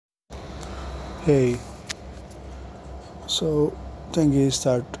Hey, so thing is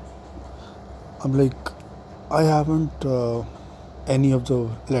that I'm like I haven't any of the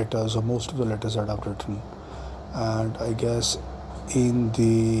letters or most of the letters that I've written, and I guess in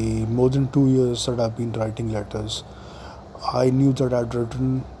the more than 2 years that I've been writing letters, I knew that I'd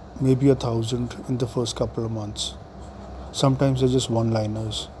written maybe 1,000 in the first couple of months. Sometimes they're just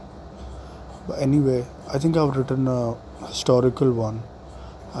one-liners. But anyway, I think I've written a historical one,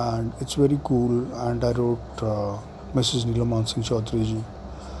 and it's very cool. And I wrote Mrs. Neelam Man Singh Chowdhry ji.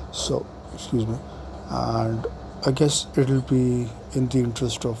 So, excuse me, and I guess it'll be in the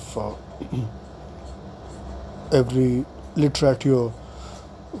interest of every literature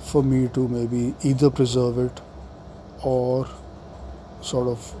for me to maybe either preserve it or sort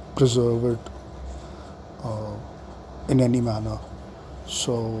of preserve it uh, in any manner.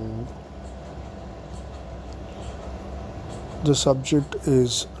 So, the subject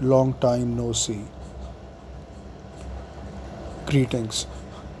is long time no see. Greetings.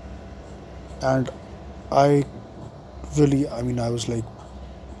 And I I was like,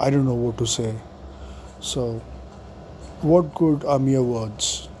 I don't know what to say. So, what good are mere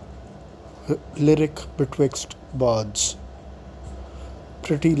words? Lyric betwixt bards.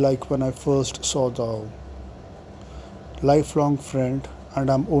 Pretty like when I first saw thou. Lifelong friend, and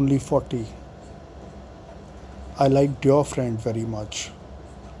I'm only 40. I liked your friend very much.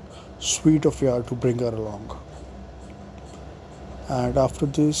 Sweet of you to bring her along. And after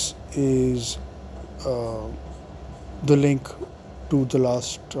this is uh, the link to the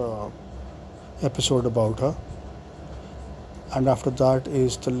last episode about her. And after that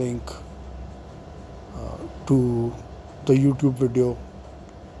is the link to the YouTube video,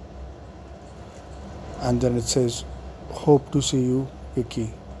 and then it says, "Hope to see you,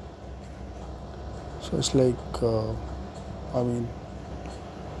 Vicky." So it's like, I mean,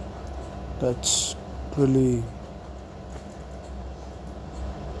 that's really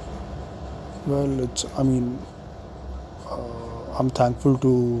well. I'm thankful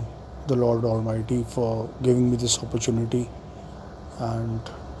to the Lord Almighty for giving me this opportunity, and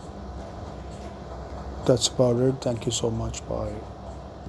that's about it. Thank you so much. Bye.